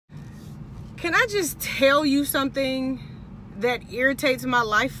Can I just tell you something that irritates my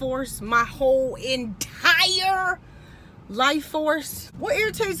life force? My whole entire life force? What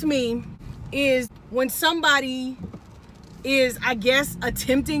irritates me is when somebody is, I guess,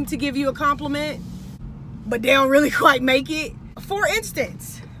 attempting to give you a compliment, but they don't really quite make it. For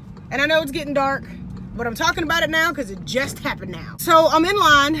instance, and I know it's getting dark, but I'm talking about it now because it just happened now. So I'm in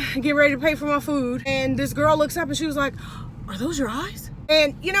line, getting ready to pay for my food, and this girl looks up and she was like, "Are those your eyes?"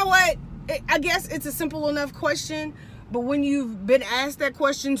 And you know what? I guess it's a simple enough question, but when you've been asked that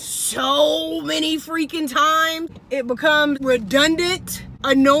question so many freaking times, it becomes redundant,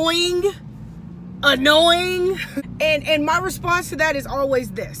 annoying. And my response to that is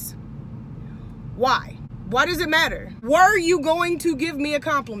always this: why? Why does it matter? Were you going to give me a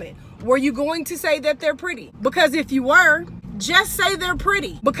compliment? Were you going to say that they're pretty? Because if you were, just say they're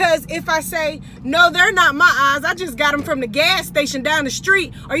pretty. Because if I say, no, they're not my eyes, I just got them from the gas station down the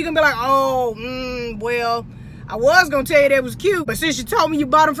street, are you gonna be like, oh, well, I was gonna tell you they was cute, but since you told me you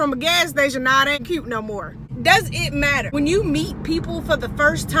bought them from a gas station, now they ain't cute no more? Does it matter? When you meet people for the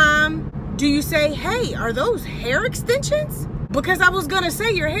first time, do you say, hey, are those hair extensions? Because I was gonna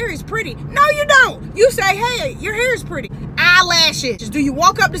say your hair is pretty. No, you don't. You say, hey, your hair is pretty. Eyelashes. Do you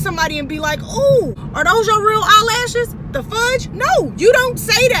walk up to somebody and be like, ooh, are those your real eyelashes? The fudge? No, you don't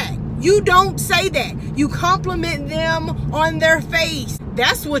say that. You don't say that. You compliment them on their face.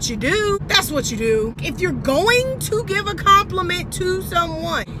 That's what you do. That's what you do. If you're going to give a compliment to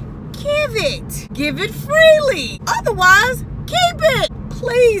someone, give it. Give it freely. Otherwise, keep it.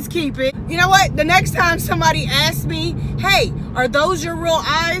 Please keep it. You know what? The next time somebody asks me, hey, are those your real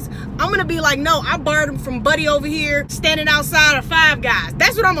eyes? I'm gonna be like, no, I borrowed them from Buddy over here standing outside of Five Guys.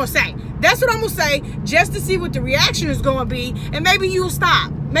 That's what I'm gonna say. That's what I'm gonna say, just to see what the reaction is gonna be, and maybe you'll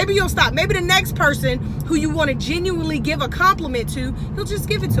stop. Maybe you'll stop. Maybe the next person who you want to genuinely give a compliment to, you'll just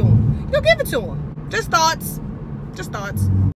give it to them. You'll give it to them. Just thoughts. Just thoughts.